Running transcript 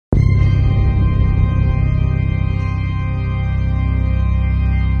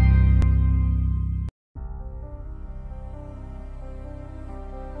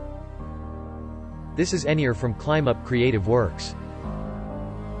This is Enir from Climbup Creative Works.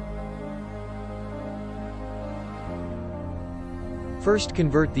 First,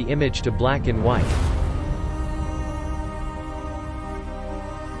 convert the image to black and white.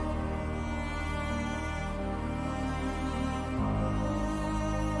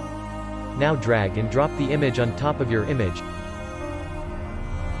 Now drag and drop the image on top of your image.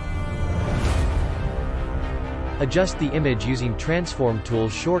 Adjust the image using Transform Tool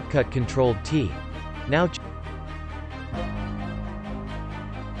shortcut Ctrl+T. Now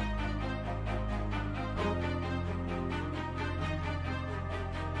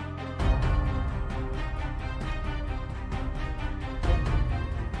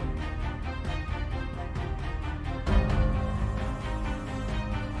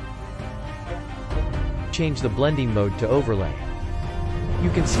change the blending mode to overlay.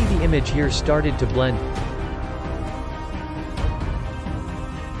 You can see the image here started to blend.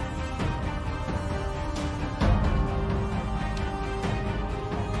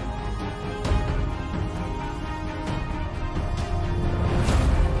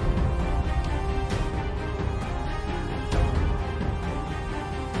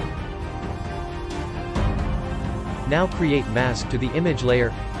 Now create mask to the image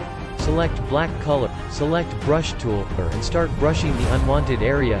layer. Select black color, select brush tool, and start brushing the unwanted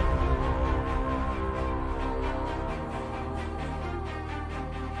area.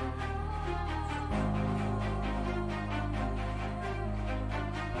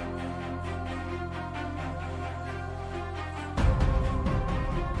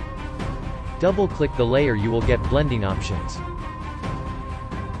 Double-click the layer, you will get blending options.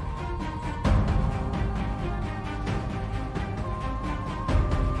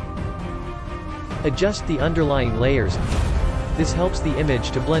 Adjust the underlying layers. This helps the image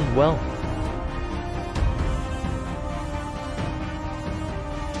to blend well.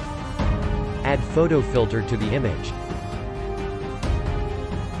 Add photo filter to the image.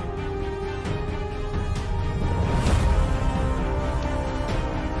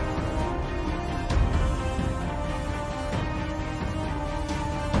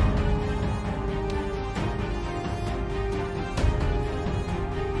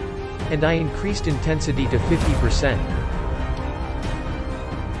 And I increased intensity to 50%.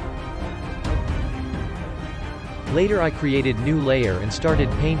 Later I created new layer and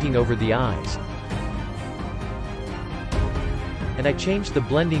started painting over the eyes. And I changed the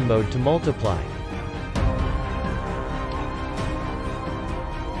blending mode to multiply.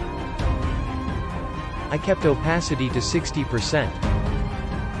 I kept opacity to 60%.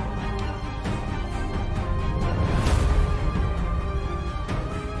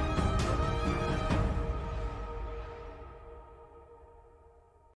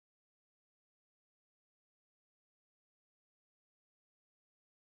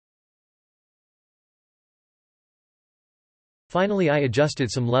 Finally, I adjusted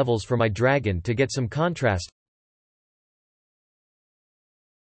some levels for my dragon to get some contrast.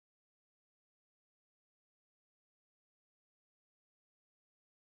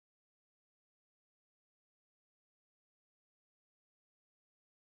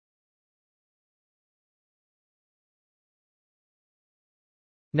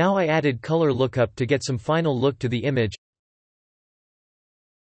 Now I added color lookup to get some final look to the image.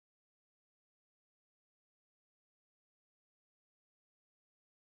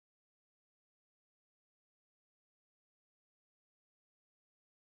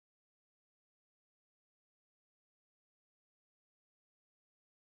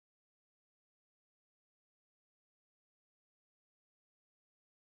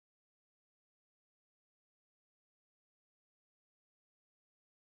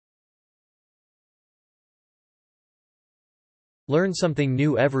 Learn something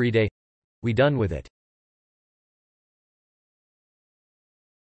new every day. We done with it.